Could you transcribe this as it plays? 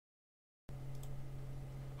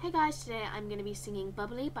Hey guys, today I'm going to be singing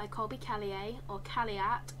Bubbly by Colbie or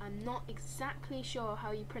Calliat. I'm not exactly sure how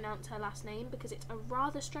you pronounce her last name because it's a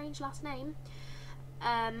rather strange last name.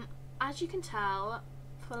 As you can tell,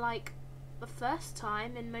 for like the first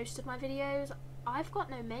time in most of my videos, I've got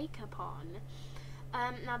no makeup on.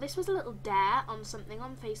 Now this was a little dare on something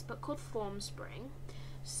on Facebook called Formspring.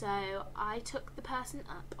 So I took the person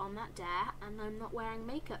up on that dare and I'm not wearing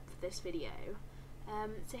makeup for this video.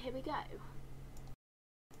 So here we go.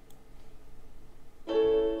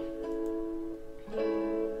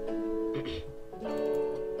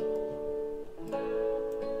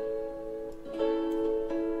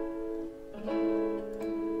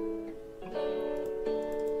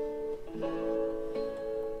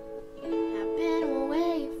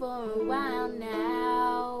 For a while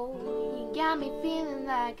now, you got me feeling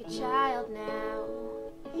like a child now.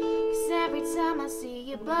 'Cause every time I see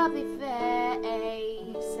your bubbly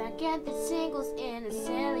face, I get the tingles in a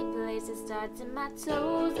silly place. It starts in my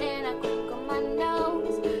toes and I crinkle my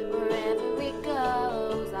nose. Wherever it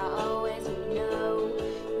goes, I always know.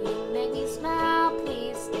 You make me smile,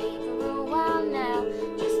 please stay for a while now.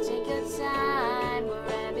 Just take your time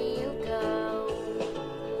wherever you go.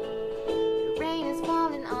 The rain is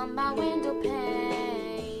falling on my window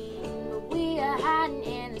pane, but we are hiding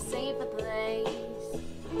in a safer place.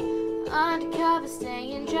 Undercover,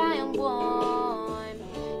 staying dry and warm.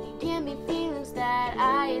 You give me feelings that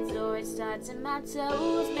I adore. It starts in my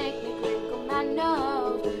toes, make me crinkle my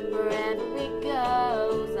nose. Wherever it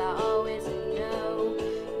goes, I always know.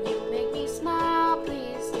 You make me smile,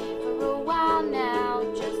 please stay for a while now.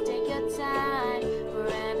 Just take your time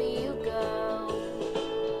wherever you go.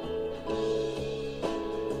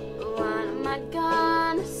 What am I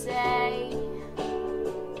gonna say?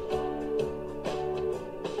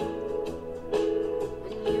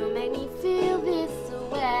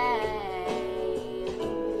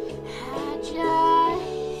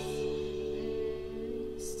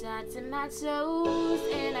 Starts in my toes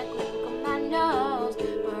and I crinkle my nose.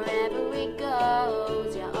 Wherever it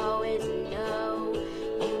goes, you always know.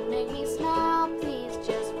 You make me smile, please,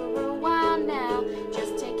 just for a while now.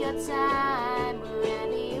 Just take your time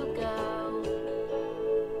wherever you go.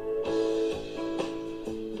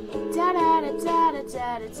 Da da da da da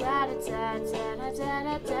da da da da da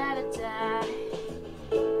da da da da.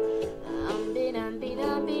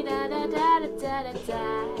 Be da da da da da da da.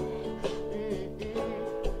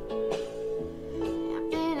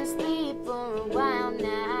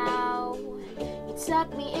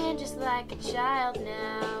 Tuck me in just like a child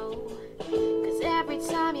now. 'Cause every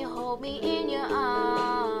time you hold me in your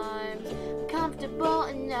arms, I'm comfortable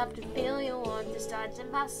enough to feel your warmth. It starts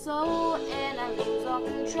in my soul and I lose all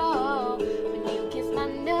control. When you kiss my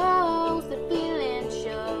nose, the feeling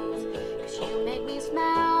shows. 'Cause you make me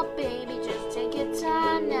smile.